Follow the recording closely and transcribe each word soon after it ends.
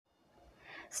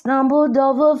Stumbled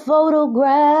over a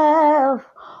photograph.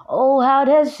 Oh, how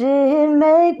that shit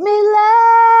make me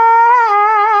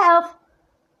laugh.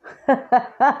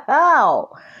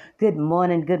 Good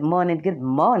morning, good morning, good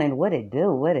morning. What it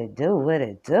do, what it do, what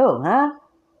it do, huh?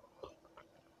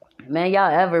 Man,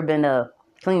 y'all ever been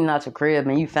cleaning out your crib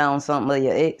and you found something of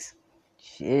your ex?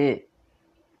 Shit.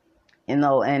 You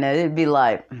know, and it'd be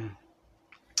like,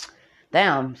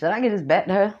 damn, should I get this back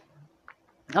to her?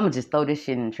 I'm going to just throw this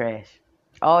shit in the trash.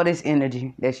 All this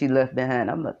energy that she left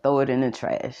behind, I'm going to throw it in the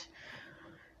trash.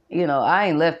 You know, I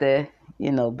ain't left there,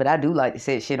 you know, but I do like to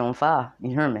set shit on fire.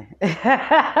 You hear me? Hey,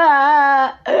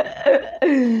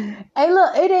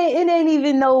 look, it ain't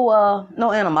even no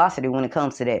animosity when it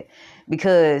comes to that.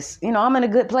 Because, you know, I'm in a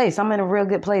good place. I'm in a real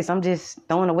good place. I'm just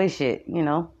throwing away shit, you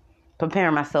know,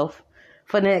 preparing myself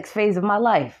for the next phase of my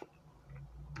life,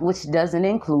 which doesn't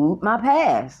include my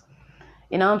past.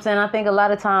 You know what I'm saying? I think a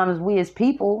lot of times we as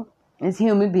people, as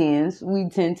human beings, we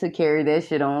tend to carry that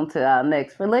shit on to our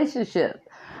next relationship.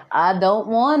 I don't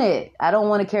want it. I don't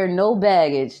want to carry no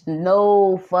baggage,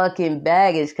 no fucking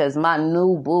baggage, because my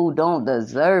new boo don't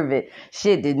deserve it.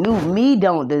 Shit, the new me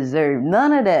don't deserve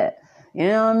none of that. You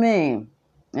know what I mean?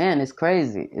 Man, it's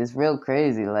crazy. It's real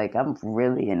crazy. Like, I'm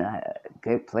really in a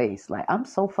good place. Like, I'm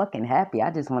so fucking happy.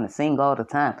 I just want to sing all the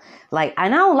time. Like,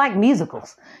 and I don't like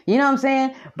musicals. You know what I'm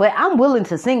saying? But I'm willing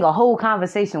to sing a whole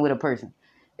conversation with a person.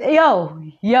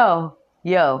 Yo.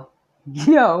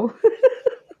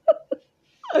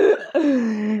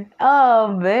 Oh,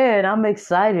 man, I'm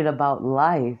excited about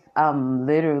life. I'm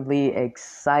literally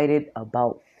excited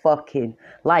about fucking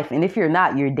life. And if you're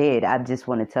not, you're dead. I just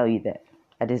want to tell you that.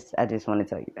 I just want to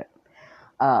tell you that.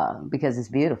 Because it's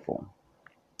beautiful.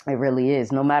 It really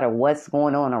is. No matter what's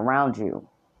going on around you.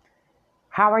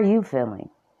 How are you feeling?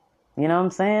 You know what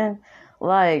I'm saying?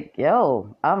 Like,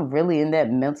 yo, I'm really in that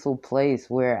mental place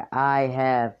where I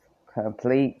have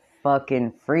complete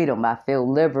fucking freedom. I feel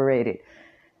liberated.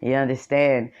 You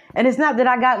understand? And it's not that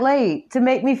I got laid to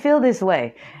make me feel this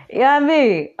way. You know what I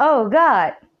mean? Oh,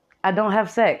 God. I don't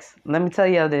have sex. Let me tell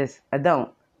you this. I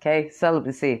don't. Okay?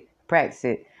 Celibacy. Practice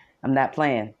it. I'm not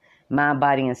playing. Mind,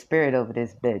 body, and spirit over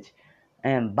this bitch.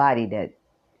 And body that.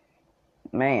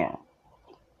 Man.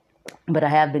 But I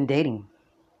have been dating.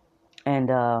 And,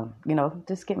 you know,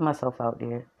 just getting myself out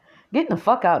there. Getting the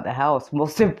fuck out the house,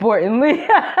 most importantly.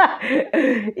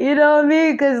 You know what I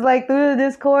mean? Because, like, through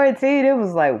this quarantine, it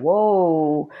was like,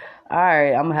 whoa. All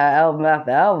right, I'm going to have album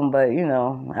after album, but, you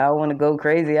know, I want to go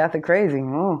crazy after crazy.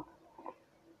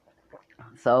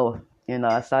 So, you know,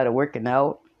 I started working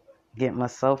out, getting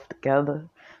myself together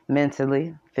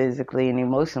mentally, physically, and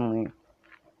emotionally.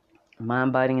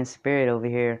 Mind, body, and spirit over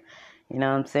here. You know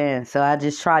what I'm saying? So I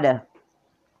just try to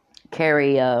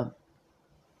carry that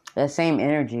same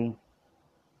energy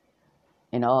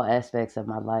in all aspects of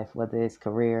my life, whether it's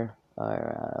career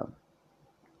or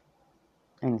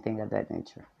anything of that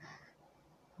nature.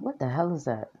 What the hell is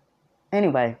that?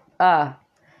 Anyway,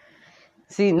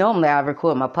 see, normally I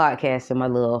record my podcast in my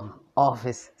little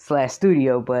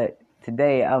office/studio, but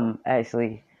today I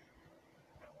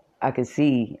can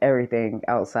see everything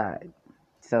outside.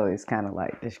 So it's kind of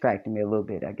like distracting me a little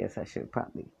bit. I guess I should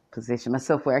probably position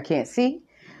myself where I can't see.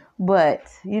 But,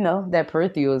 you know, that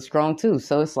peripheral is strong too.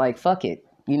 So it's like, fuck it.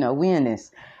 You know, we in this.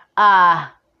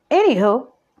 Anywho.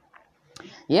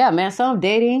 Yeah, man. So I'm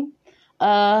dating.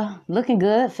 Looking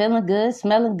good, feeling good,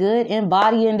 smelling good,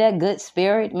 embodying that good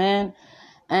spirit, man.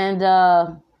 And,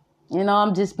 you know,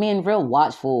 I'm just being real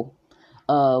watchful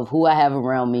of who I have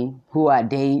around me, who I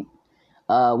date,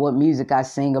 what music I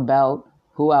sing about,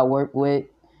 who I work with,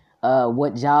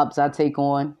 what jobs I take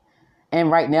on. And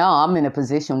right now, I'm in a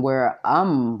position where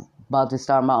I'm about to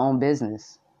start my own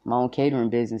business, my own catering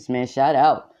business, man. Shout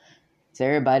out to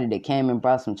everybody that came and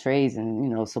brought some trays and, you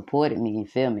know, supported me, you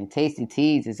feel me? Tasty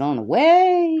Teas is on the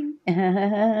way.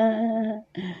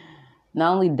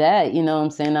 Not only that, you know what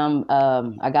I'm saying,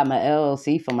 I got my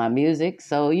LLC for my music.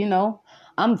 So, you know,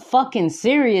 I'm fucking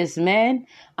serious, man.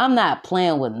 I'm not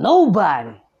playing with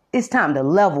nobody. It's time to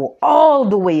level all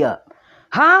the way up.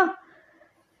 Huh?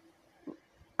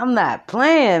 I'm not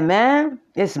playing, man.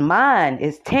 It's mine.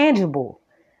 It's tangible.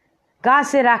 God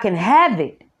said I can have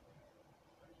it.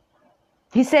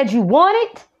 He said, you want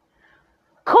it?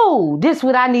 Cool. This is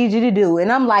what I need you to do.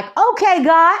 And I'm like, okay,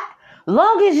 God,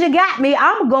 long as you got me,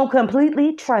 I'm going to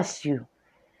completely trust you.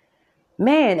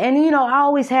 Man, and you know, I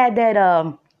always had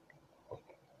that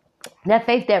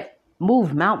faith that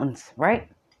moved mountains, right?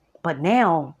 But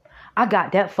now I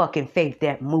got that fucking faith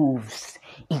that moves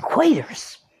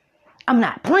equators. I'm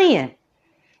not playing.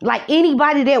 Like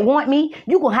anybody that want me,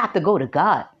 you're going to have to go to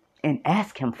God and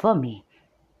ask him for me.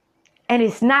 And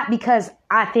it's not because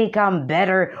I think I'm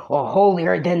better or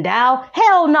holier than thou.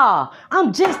 Hell no.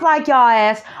 I'm just like y'all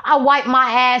ass. I wipe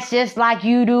my ass just like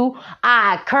you do.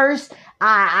 I curse.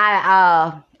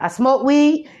 I smoke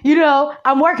weed. You know,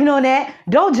 I'm working on that.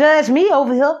 Don't judge me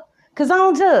over here, because I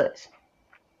don't judge.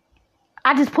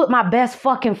 I just put my best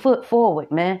fucking foot forward,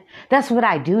 man. That's what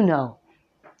I do know.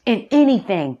 In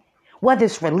anything, whether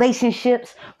it's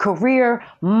relationships, career,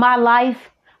 my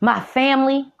life, my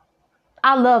family,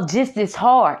 I love just as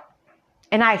hard,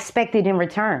 and I expect it in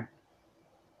return.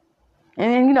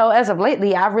 And, you know, as of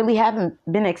lately, I really haven't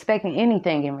been expecting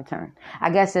anything in return.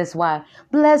 I guess that's why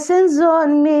blessings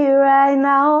on me right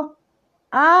now.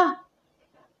 Yeah,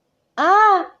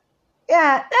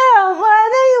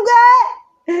 what do you got?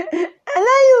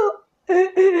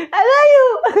 I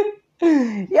love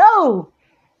you.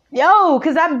 Yo,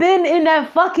 because I've been in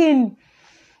that fucking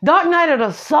dark night of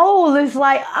the soul. It's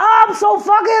like, I'm so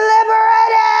fucking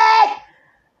liberated.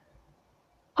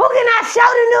 Who can I show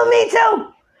the new me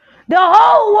to? The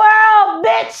whole world,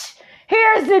 bitch.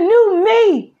 Here's the new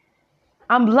me.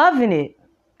 I'm loving it.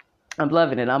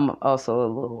 I'm also a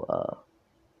little,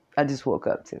 I just woke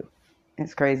up too.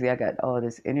 It's crazy. I got all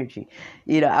this energy.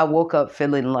 You know, I woke up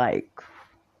feeling like,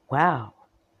 wow,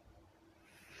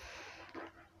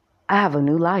 I have a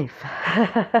new life.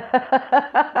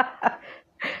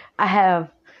 I have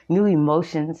new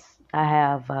emotions. I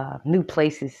have new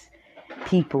places,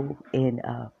 people, and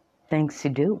things to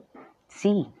do,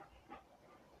 see.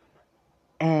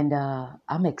 And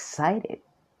I'm excited.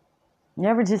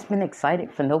 Never just been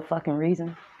excited for no fucking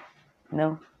reason.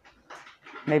 No.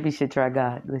 Maybe you should try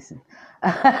God. Listen.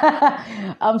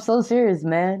 I'm so serious,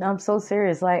 man. I'm so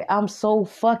serious. Like, I'm so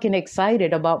fucking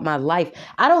excited about my life.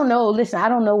 I don't know. Listen, I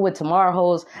don't know what tomorrow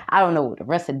holds. I don't know what the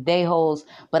rest of the day holds.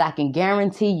 But I can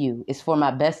guarantee you it's for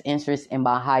my best interest and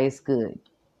my highest good.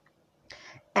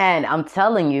 And I'm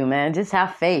telling you, man, just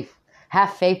have faith.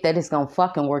 Have faith that it's going to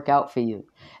fucking work out for you.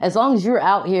 As long as you're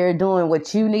out here doing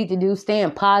what you need to do,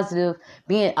 staying positive,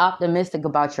 being optimistic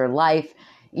about your life,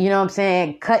 you know what I'm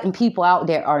saying? Cutting people out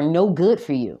that are no good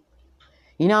for you.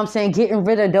 You know what I'm saying? Getting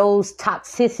rid of those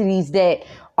toxicities that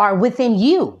are within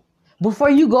you before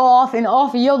you go off and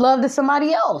offer your love to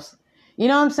somebody else. You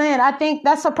know what I'm saying? I think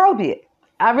that's appropriate.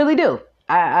 I really do.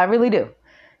 I really do.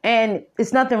 And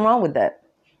it's nothing wrong with that.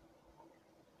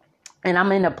 And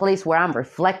I'm in a place where I'm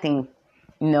reflecting,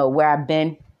 you know, where I've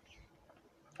been,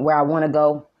 where I want to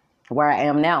go, where I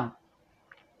am now.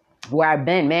 Where I've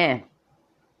been, man,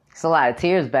 it's a lot of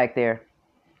tears back there.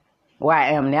 Where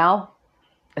I am now,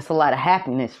 it's a lot of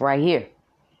happiness right here.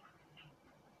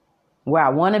 Where I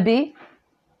want to be,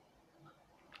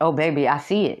 oh, baby, I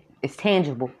see it. It's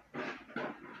tangible.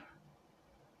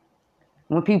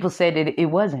 When people said that it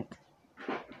wasn't.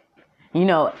 You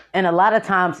know, and a lot of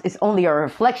times it's only a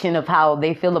reflection of how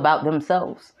they feel about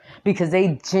themselves because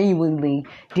they genuinely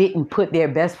didn't put their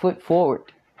best foot forward,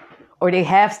 or they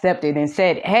half-stepped it and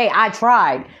said, hey, I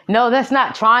tried. No, that's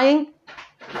not trying.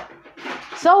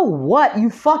 So what? You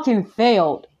fucking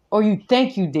failed, or you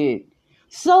think you did.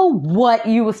 So what?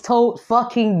 You was told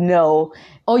fucking no,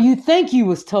 or you think you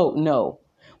was told no.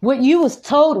 What you was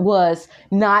told was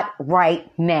not right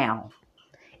now.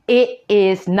 It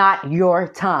is not your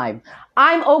time.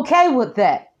 I'm okay with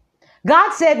that.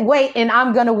 God said wait, and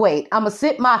I'm going to wait. I'm going to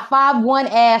sit my 5'1"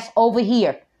 ass over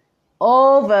here.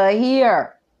 Over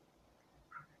here.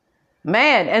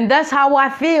 Man, and that's how I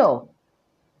feel.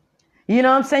 You know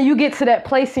what I'm saying? You get to that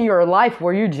place in your life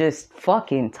where you're just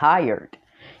fucking tired.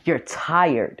 You're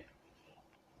tired.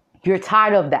 You're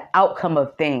tired of the outcome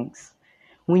of things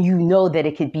when you know that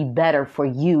it could be better for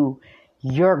you,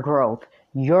 your growth,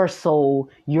 your soul,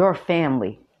 your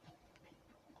family.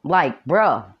 Like,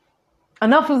 bruh,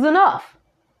 enough is enough.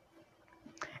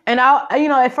 And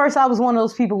at first I was one of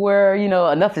those people where,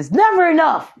 enough is never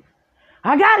enough.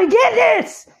 I gotta get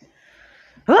this.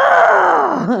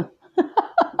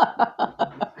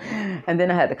 And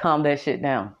then I had to calm that shit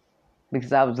down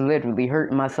because I was literally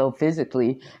hurting myself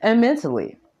physically and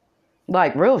mentally.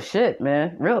 Like, real shit,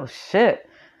 man. Real shit.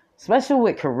 Especially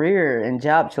with career and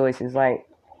job choices. Like,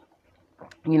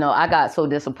 I got so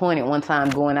disappointed one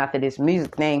time going after this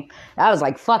music thing. I was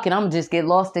like, fuck it, I'm just get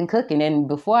lost in cooking. And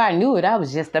before I knew it, I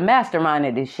was just the mastermind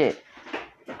of this shit.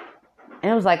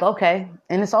 And it was like, okay.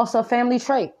 And it's also a family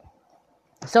trait.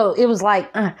 So it was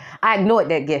like, I ignored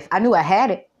that gift. I knew I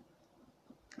had it.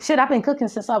 Shit, I've been cooking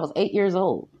since I was 8 years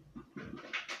old.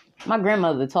 My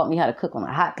grandmother taught me how to cook on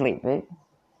a hot plate, babe.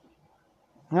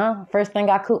 First thing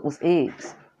I cooked was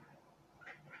eggs.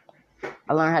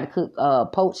 I learned how to cook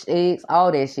poached eggs,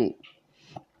 all that shit.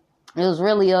 It was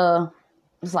really,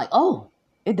 it's like, oh,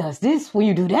 it does this when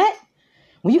you do that?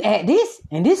 when you add this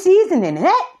and this season and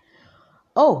that,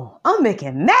 oh, I'm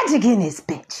making magic in this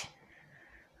bitch.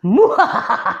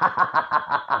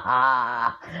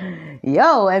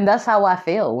 Yo, and that's how I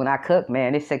feel when I cook,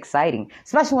 man. It's exciting,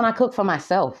 especially when I cook for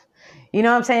myself. You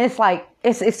know what I'm saying? It's like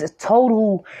it's a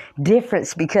total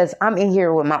difference because I'm in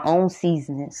here with my own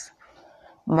seasonings,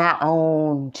 my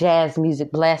own jazz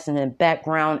music blasting in the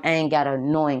background. I ain't got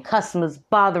annoying customers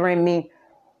bothering me.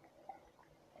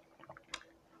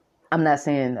 I'm not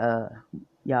saying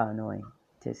y'all annoying.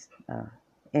 Just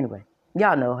anyway,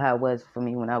 y'all know how it was for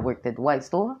me when I worked at the white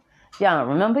store. Y'all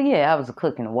remember? Yeah, I was a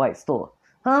cook in the white store.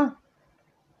 Huh?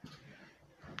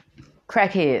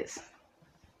 Crackheads.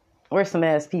 Worrisome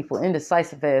ass people.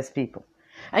 Indecisive ass people.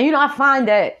 And you know, I find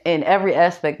that in every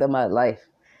aspect of my life.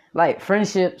 Like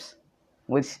friendships,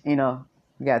 which, you know,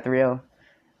 you got 3 of them.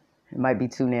 It might be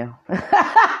 2 now.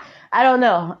 I don't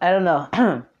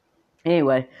know.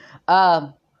 Anyway.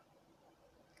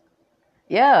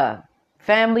 Yeah.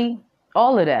 Family.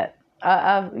 All of that.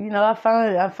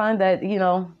 I find that, you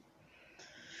know,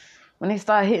 when they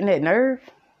start hitting that nerve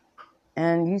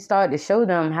and you start to show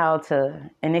them how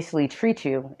to initially treat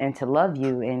you and to love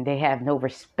you, and they have no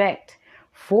respect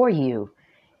for you,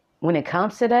 when it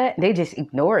comes to that, they just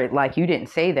ignore it like you didn't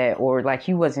say that or like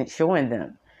you wasn't showing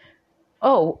them.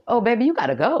 Oh, baby, you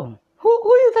gotta go. Who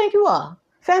you think you are?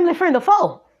 Family, friend, or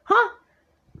foe? Huh?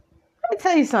 Let me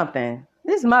tell you something.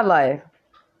 This is my life.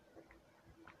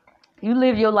 You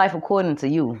live your life according to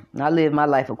you. And I live my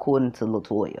life according to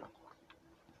LaToya.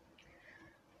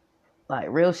 Like,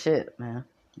 real shit, man.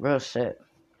 Real shit.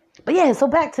 But yeah, so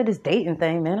back to this dating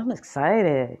thing, man. I'm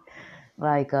excited.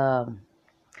 Like,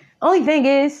 only thing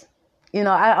is, you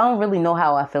know, I don't really know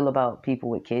how I feel about people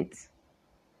with kids.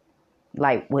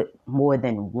 Like, with more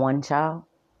than one child.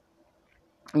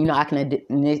 You know, I can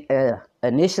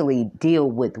initially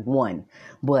deal with one.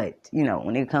 But, you know,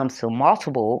 when it comes to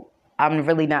multiple, I'm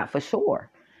really not for sure.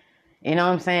 You know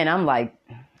what I'm saying? I'm like,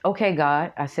 okay,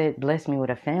 God, I said, bless me with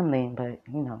a family, but,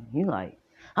 you know, you like,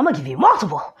 I'm going to give you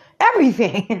multiple,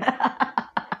 everything.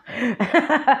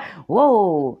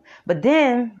 Whoa. But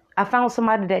then I found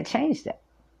somebody that changed that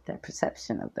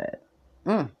perception of that.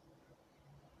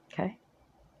 Okay,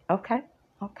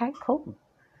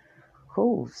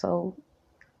 cool. So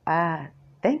I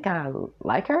think I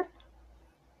like her.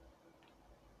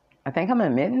 I think I'm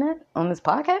admitting that on this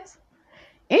podcast.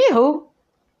 Anywho,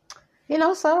 you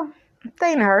know, so I'm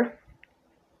dating her.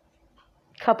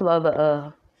 A couple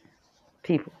other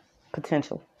people,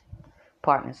 potential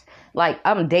partners. Like,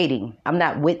 I'm dating. I'm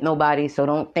not with nobody, so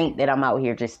don't think that I'm out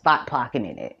here just spot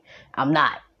pocketing it. I'm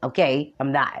not, okay?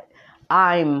 I'm not.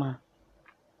 I'm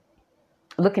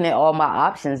looking at all my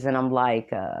options, and I'm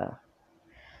like,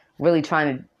 really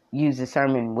trying to use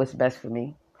discernment what's best for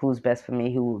me, who's best for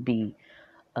me, who would be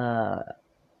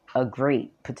a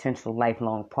great potential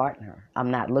lifelong partner. I'm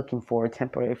not looking for a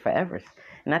temporary forever.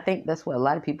 And I think that's what a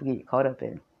lot of people get caught up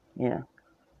in, you know.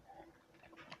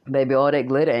 Baby, all that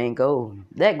glitter ain't gold.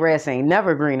 That grass ain't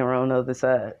never greener on the other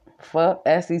side. Fuck,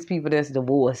 ask these people that's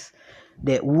divorced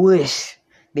that wish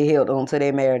they held on to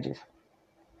their marriages.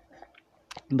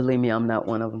 Believe me, I'm not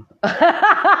one of them.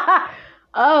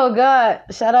 Oh, God.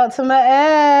 Shout out to my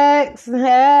ex.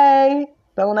 Hey,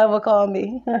 don't ever call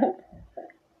me.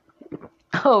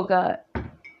 Oh, God.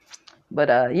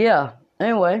 But, yeah.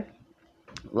 Anyway,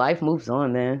 life moves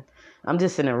on, man. I'm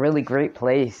just in a really great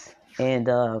place. And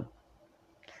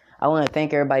I want to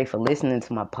thank everybody for listening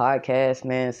to my podcast,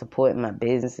 man, supporting my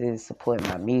businesses, supporting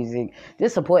my music,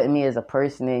 just supporting me as a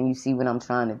person, and you see what I'm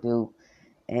trying to do.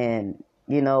 And,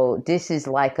 you know, this is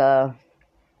like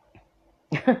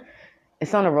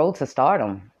it's on the road to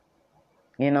stardom.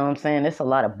 You know what I'm saying? There's a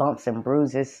lot of bumps and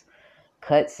bruises,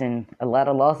 cuts, and a lot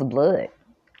of loss of blood.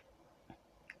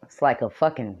 It's like a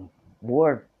fucking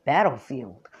war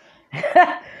battlefield.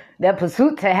 That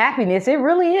pursuit to happiness, it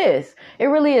really is. It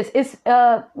really is. It's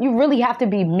you really have to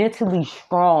be mentally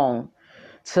strong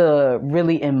to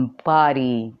really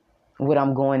embody what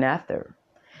I'm going after.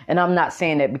 And I'm not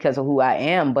saying that because of who I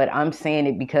am, but I'm saying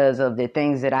it because of the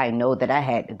things that I know that I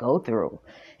had to go through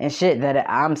and shit that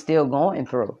I'm still going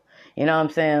through. You know what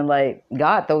I'm saying? Like,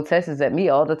 God throw tests at me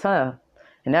all the time.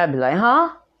 And I'd be like,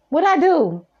 huh? What'd I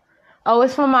do? Oh,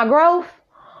 it's from my growth?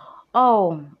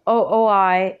 Oh, all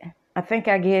right. I think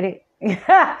I get it. You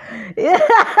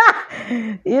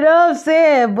know what I'm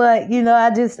saying? But, you know, I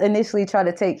just initially try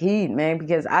to take heed, man,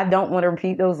 because I don't want to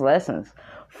repeat those lessons.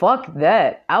 Fuck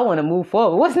that. I want to move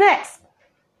forward. What's next?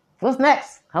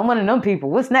 I'm one of them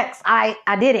people. What's next? I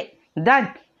did it. I'm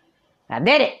done. I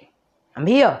did it. I'm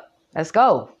here. Let's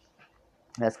go.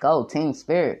 Team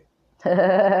spirit.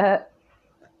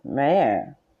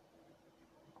 Man.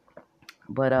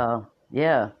 But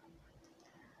yeah,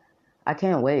 I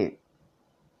can't wait.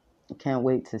 I can't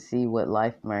wait to see what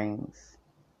life brings,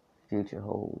 future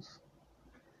holds.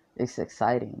 It's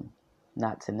exciting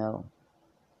not to know,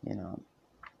 you know.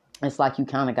 It's like you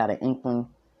kind of got an inkling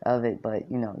of it, but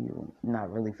you're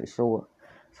not really for sure.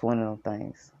 It's one of those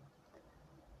things.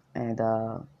 And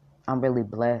I'm really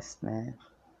blessed, man.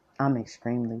 I'm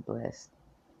extremely blessed.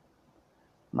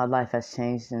 My life has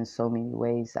changed in so many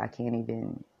ways I can't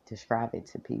even describe it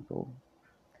to people.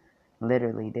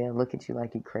 Literally, they'll look at you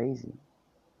like you're crazy.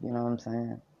 You know what I'm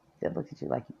saying? They'll look at you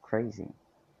like you're crazy.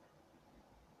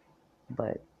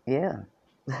 But yeah,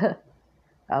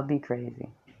 I'll be crazy.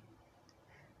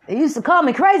 They used to call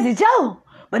me Crazy Joe,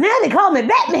 but now they call me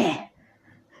Batman.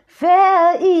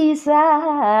 Fair East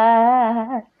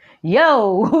Side.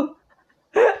 Yo.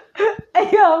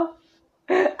 Yo.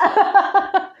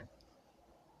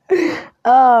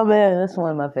 Oh, man, that's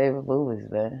one of my favorite movies,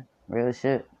 man. Real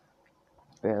shit.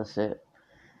 Real shit.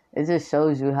 It just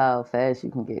shows you how fast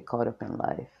you can get caught up in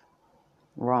life.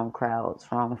 Wrong crowds,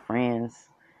 wrong friends.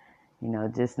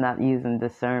 Just not using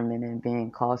discernment and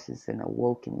being cautious and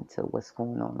awoken to what's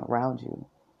going on around you.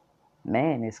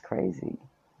 Man, it's crazy.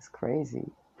 It's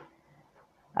crazy.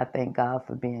 I thank God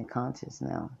for being conscious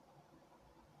now.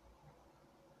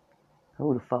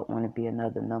 Who the fuck want to be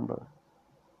another number?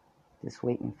 Just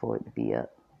waiting for it to be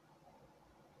up.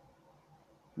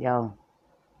 Yo,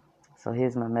 so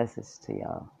here's my message to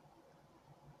y'all.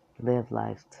 Live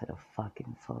life to the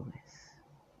fucking fullest.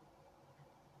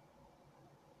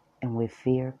 And with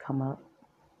fear come up,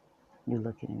 you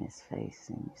look it in his face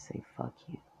and you say, fuck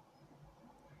you.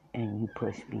 And you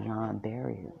push beyond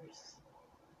barriers.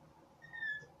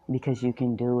 Because you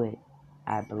can do it.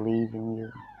 I believe in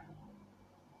you.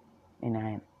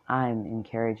 And I'm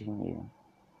encouraging you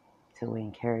to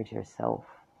encourage yourself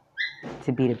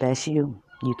to be the best you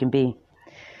can be.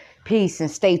 Peace, and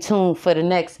stay tuned for the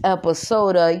next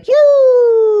episode of You.